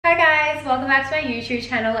welcome back to my YouTube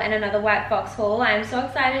channel and another White Box haul. I'm so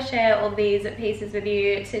excited to share all these pieces with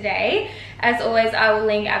you today. As always, I will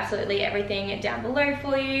link absolutely everything down below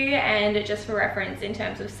for you, and just for reference in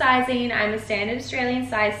terms of sizing, I'm a standard Australian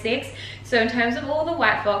size 6. So in terms of all the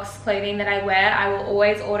White Box clothing that I wear, I will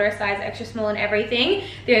always order a size extra small in everything.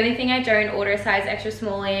 The only thing I don't order a size extra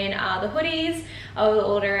small in are the hoodies. I will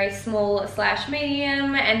order a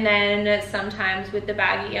small/medium, and then sometimes with the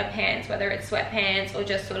baggier pants, whether it's sweatpants or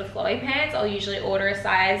just sort of flowy pants, I'll usually order a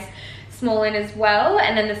size small in as well.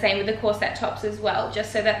 And then the same with the corset tops as well,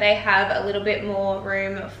 just so that they have a little bit more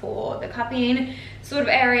room for the cupping sort of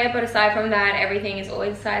area. But aside from that, everything is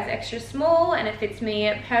always size extra small and it fits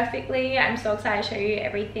me perfectly. I'm so excited to show you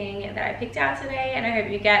everything that I picked out today, and I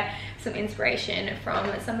hope you get some inspiration from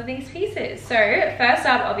some of these pieces. So first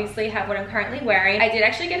up, obviously have what I'm currently wearing. I did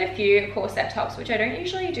actually get a few corset tops, which I don't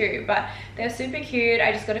usually do, but they're super cute.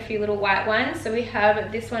 I just got a few little white ones. So we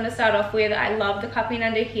have this one to start off with. I love the cupping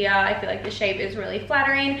under here. I feel like the shape is really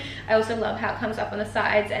flattering. I also love how it comes up on the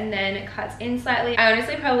sides and then it cuts in slightly. I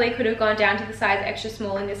honestly probably could have gone down to the size extra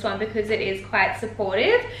small in this one because it is quite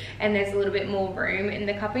supportive and there's a little bit more room in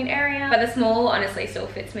the cupping area, but the small honestly still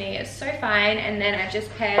fits me so fine. And then I've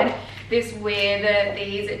just paired this with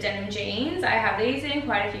these denim jeans. I have these in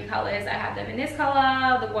quite a few colors. I have them in this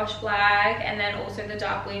color, the wash black, and then also the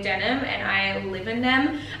dark blue denim, and I live in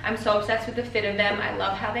them. I'm so obsessed with the fit of them. I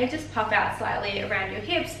love how they just puff out slightly around your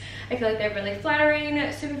hips. I feel like they're really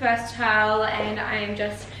flattering, super versatile, and I am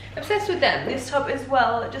just obsessed with them. This top as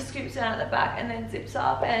well, it just scoops down at the back and then zips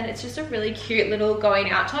up, and it's just a really cute little going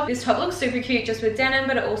out top. This top looks super cute just with denim,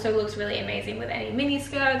 but it also looks really amazing with any mini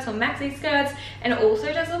skirts or maxi skirts, and it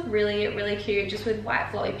also does look really cute just with white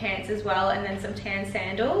flowy pants as well, and then some tan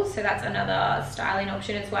sandals. So that's another styling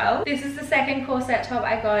option as well. This is the second corset top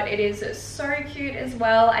I got. It is so cute as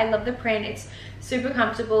well. I love the print. It's super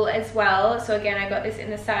comfortable as well. So again, I got this in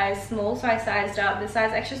the size small, so I sized up. The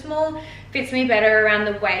size extra small fits me better around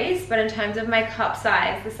the waist, but in terms of my cup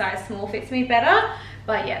size, the size small fits me better.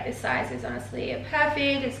 But yeah, this size is honestly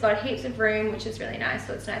perfect. It's got heaps of room, which is really nice,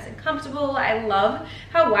 so it's nice and comfortable. I love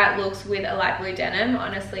how white looks with a light blue denim.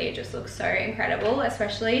 Honestly, it just looks so incredible,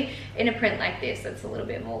 especially in a print like this that's a little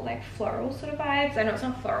bit more like floral sort of vibes. I know it's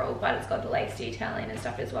not floral, but it's got the lace detailing and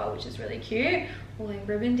stuff as well, which is really cute. Or like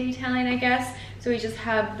ribbon detailing, I guess. So we just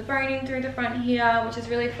have the boning through the front here, which is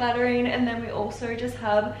really flattering, and then we also just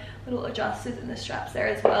have little adjusters in the straps there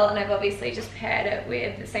as well. And I've obviously just paired it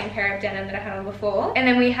with the same pair of denim that I had on before. And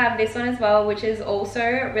then we have this one as well, which is also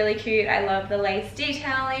really cute. I love the lace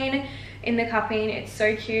detailing in the cupping. It's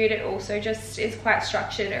so cute. It also just is quite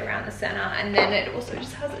structured around the center, and then it also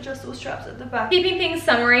just has adjustable straps at the back. Keeping things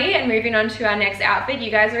summery and moving on to our next outfit,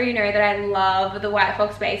 you guys already know that I love the White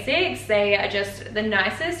Fox basics. They are just the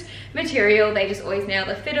nicest material. They just always nail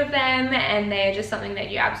the fit of them, and they are just something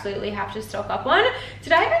that you absolutely have to stock up on.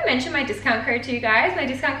 Did I even mention my discount code to you guys? My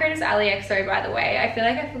discount code is AliXO, by the way. I feel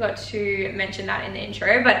like I forgot to mention that in the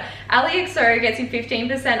intro, but AliXO gets you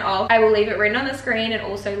 15% off. I will leave it written on the screen and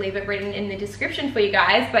also leave it written in the description for you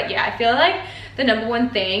guys. But yeah, I feel like the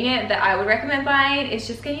 #1 thing that I would recommend buying is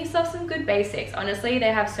just getting yourself some good basics. Honestly,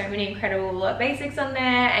 they have so many incredible basics on there,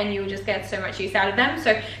 and you will just get so much use out of them.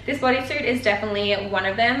 So this bodysuit is definitely one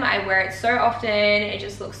of them. I wear it so often. It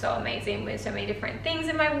just looks so amazing with so many different things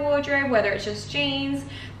in my wardrobe, whether it's just jeans,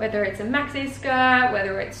 whether it's a maxi skirt,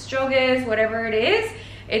 whether it's joggers, whatever it is.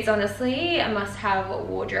 It's honestly a must-have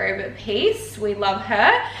wardrobe piece. We love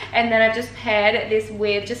her. And then I've just paired this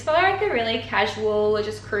with, just for like a really casual,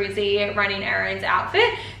 just cruisy running errands outfit,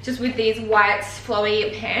 just with these white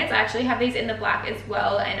flowy pants. I actually have these in the black as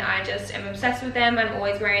well, and I just am obsessed with them. I'm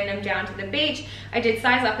always wearing them down to the beach. I did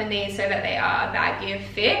size up in these so that they are a baggy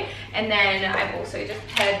fit. And then I've also just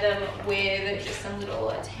paired them with just some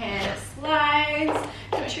little tan slides.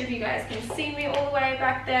 I'm not sure if you guys can see me all the way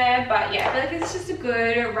back there, but yeah, I feel like it's just a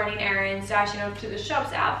good running errands, dashing off to the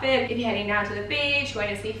shops outfit. If you're heading down to the beach,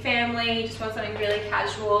 going to see family, just want something really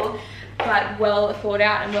casual but well thought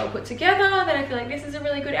out and well put together, then I feel like this is a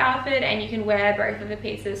really good outfit, and you can wear both of the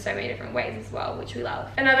pieces so many different ways as well, which we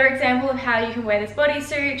love. Another example of how you can wear this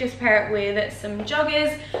bodysuit, just pair it with some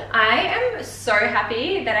joggers. I am so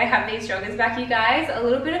happy that I have these joggers back, you guys. A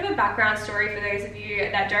little bit of a background story for those of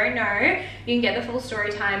you that don't know. You can get the full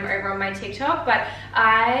story time over on my TikTok, but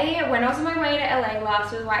when I was on my way to LA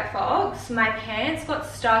last with White Fox, my pants got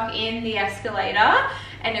stuck in the escalator,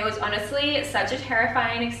 and it was honestly such a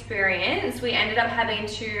terrifying experience. We ended up having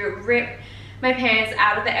to rip my pants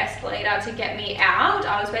out of the escalator to get me out.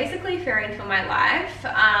 I was basically fearing for my life,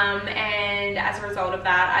 and as a result of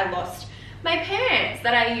that, I lost my pants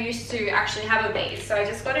that I used to actually have of these. So I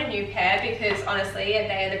just got a new pair because honestly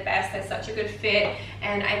they are the best. They're such a good fit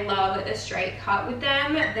and I love the straight cut with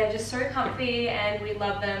them. They're just so comfy and we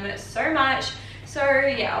love them so much. So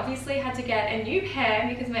yeah, obviously had to get a new pair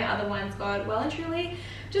because my other ones got well and truly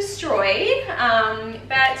destroyed.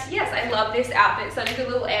 But yes, I love this outfit. Such a good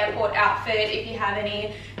little airport outfit if you have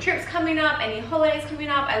any trips coming up, any holidays coming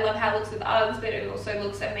up. I love how it looks with Uggs, but it also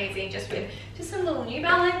looks amazing just with just some little New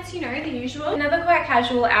Balance, you know, the usual. Another quite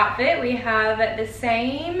casual outfit, we have the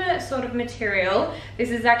same sort of material. This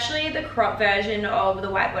is actually the crop version of the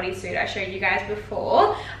white bodysuit I showed you guys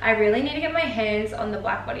before. I really need to get my hands on the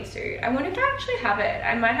black bodysuit. I wonder if I actually have it.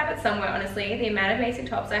 I might have it somewhere, honestly. The amount of basic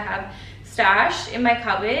tops I have stashed in my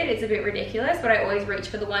cupboard is a bit ridiculous, but I always reach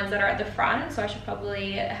for the ones that are at the front, so I should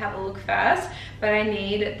probably have a look first. But I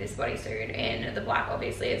need this bodysuit in the black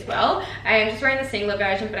obviously as well. I am just wearing the singlet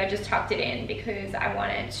version, but I just tucked it in because I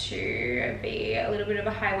want it to be a little bit of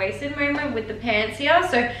a high-waisted moment with the pants here.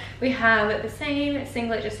 So we have the same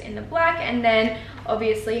singlet just in the black, and then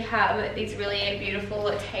obviously have these really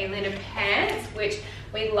beautiful tailored pants, which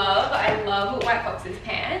we love. I love White Fox's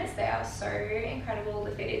pants. They are so incredible.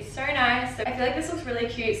 The fit is so nice. So I feel like this looks really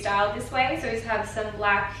cute styled this way. So we have some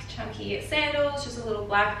black chunky sandals, just a little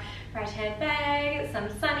black right hand bag, some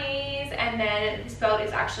sunnies, and then this belt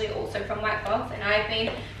is actually also from White Fox and I've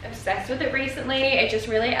been obsessed with it recently. It just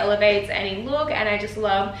really elevates any look and I just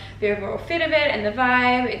love the overall fit of it and the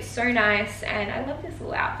vibe. It's so nice and I love this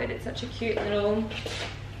little outfit. It's such a cute little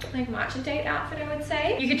like march date outfit, I would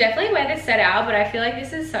say. You could definitely wear this set out, but I feel like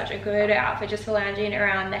this is such a good outfit just for lounging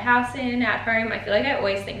around the house and at home. I feel like I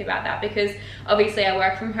always think about that because obviously I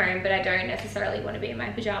work from home, but I don't necessarily want to be in my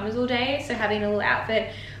pajamas all day. So having a little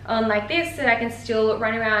outfit on like this that I can still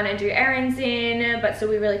run around and do errands in, but still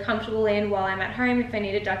be really comfortable in while I'm at home. If I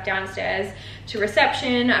need to duck downstairs to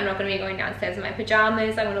reception, I'm not going to be going downstairs in my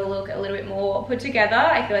pajamas. I want to look a little bit more put together.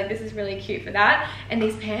 I feel like this is really cute for that. And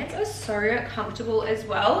these pants are so comfortable as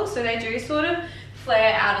well. So they do sort of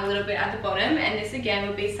flare out a little bit at the bottom, and this again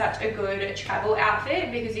would be such a good travel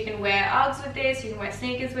outfit because you can wear Uggs with this, you can wear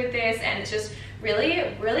sneakers with this, and it's just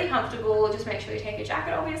really comfortable. Just make sure you take a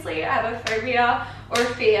jacket. Obviously I have a phobia or a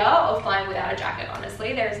fear of flying without a jacket.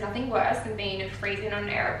 Honestly, there is nothing worse than being freezing on an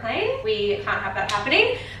airplane. We can't have that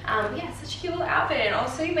happening. Yeah, such a cute little outfit, and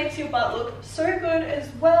also makes your butt look so good as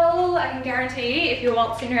well. I can guarantee if you're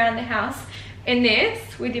waltzing around the house in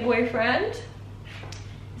this with your boyfriend,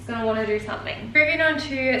 gonna want to do something. Moving on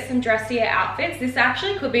to some dressier outfits. This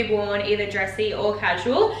actually could be worn either dressy or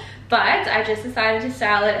casual, but I just decided to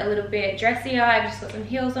style it a little bit dressier. I've just got some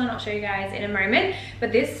heels on. I'll show you guys in a moment.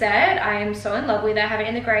 But this set, I am so in love with. I have it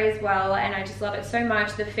in the grey as well, and I just love it so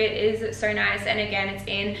much. The fit is so nice, and again, it's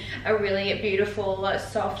in a really beautiful,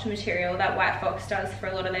 soft material that White Fox does for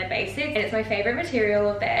a lot of their basics. And it's my favorite material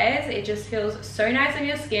of theirs. It just feels so nice on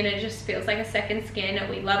your skin. It just feels like a second skin.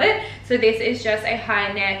 We love it. So this is just a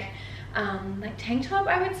high neck like tank top,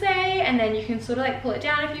 I would say, and then you can sort of like pull it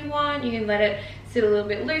down if you want. You can let it sit a little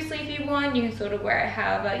bit loosely if you want. You can sort of wear it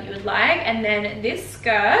however you would like. And then this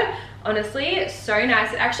skirt, honestly, so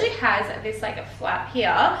nice. It actually has this like a flap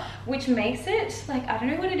here, which makes it like, I don't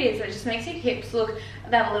know what it is, but it just makes your hips look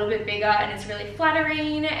that little bit bigger, and it's really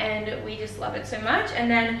flattering, and we just love it so much.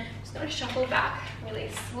 And then I'm just gonna shuffle back really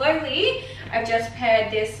slowly. I've just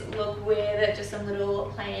paired this look with just some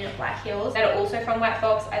little plain black heels that are also from White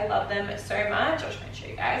Fox. I love them so much. I'll try and show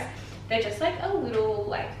you guys. They're just like a little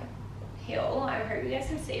like heel. I hope you guys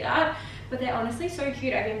can see that, but they're honestly so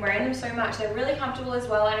cute. I've been wearing them so much. They're really comfortable as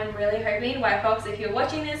well, and I'm really hoping White Fox, if you're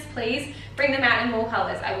watching this, please bring them out in more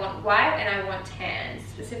colors. I want white and I want tan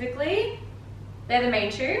specifically. They're the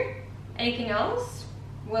main two. Anything else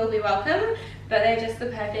will be welcome, but they're just the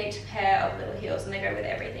perfect pair of little heels, and they go with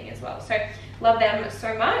everything as well. So love them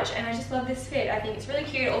so much, and I just love this fit. I think it's really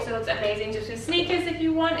cute. Also looks amazing just with sneakers if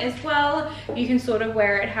you want as well. You can sort of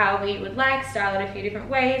wear it however you would like, style it a few different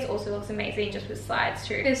ways. Also looks amazing just with slides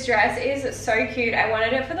too. This dress is so cute. I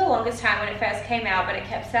wanted it for the longest time when it first came out, but it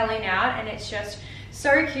kept selling out, and it's just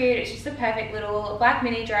so cute. It's just a perfect little black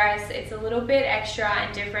mini dress. It's a little bit extra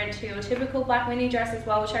and different to your typical black mini dress as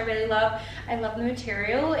well, which I really love. I love the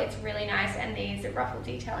material. It's really nice, and these ruffle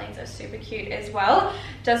detailings are super cute as well.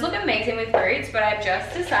 Does look amazing with boots, but I've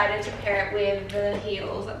just decided to pair it with the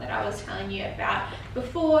heels that I was telling you about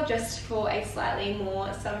before, just for a slightly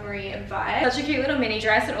more summery vibe. Such a cute little mini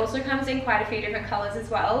dress. It also comes in quite a few different colors as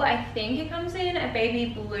well. I think it comes in a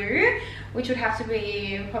baby blue, which would have to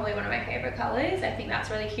be probably one of my favorite colors. I think think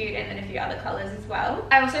that's really cute, and then a few other colors as well.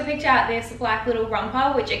 I also picked out this black little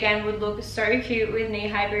romper, which again would look so cute with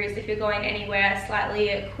knee-high boots if you're going anywhere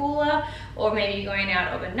slightly cooler, or maybe you're going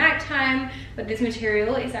out over nighttime. But this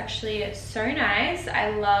material is actually so nice.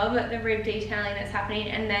 I love the rib detailing that's happening,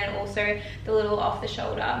 and then also the little off the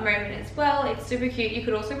shoulder moment as well. It's super cute. You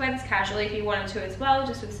could also wear this casually if you wanted to as well,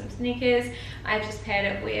 just with some sneakers. I've just paired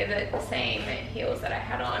it with the same heels that I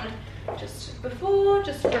had on just before,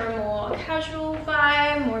 just for a more casual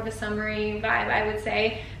vibe, more of a summery vibe, I would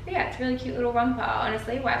say. But yeah, it's a really cute little romper.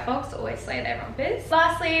 Honestly, white folks always slay their rompers.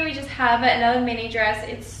 Lastly, we just have another mini dress.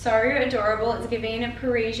 It's so adorable. It's giving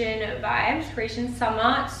Parisian vibes, Parisian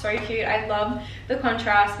summer. It's so cute. I love the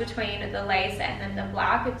contrast between the lace and then the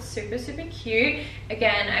black. It's super, super cute.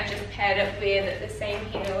 Again, I've just paired it with the same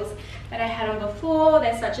heels that I had on before.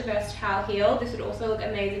 They're such a versatile heel. This would also look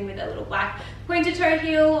amazing with a little black pointed toe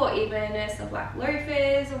heel, or even some black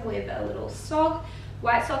loafers with a little sock.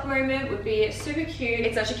 White sock moment would be super cute.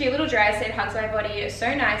 It's such a cute little dress. It hugs my body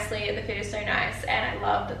so nicely. The fit is so nice, and I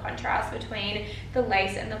love the contrast between the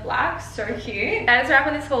lace and the black. So cute. That is a wrap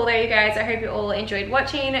on this haul though, you guys. I hope you all enjoyed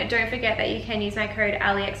watching. Don't forget that you can use my code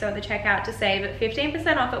ALIEXO at the checkout to save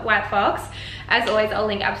 15% off at White Fox. As always, I'll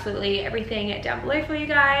link absolutely everything down below for you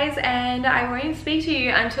guys, and I won't speak to you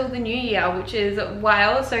until the new year, which is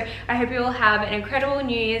wild. So I hope you all have an incredible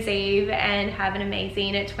New Year's Eve and have an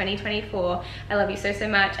amazing 2024. I love you so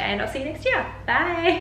much, and I'll see you next year. Bye.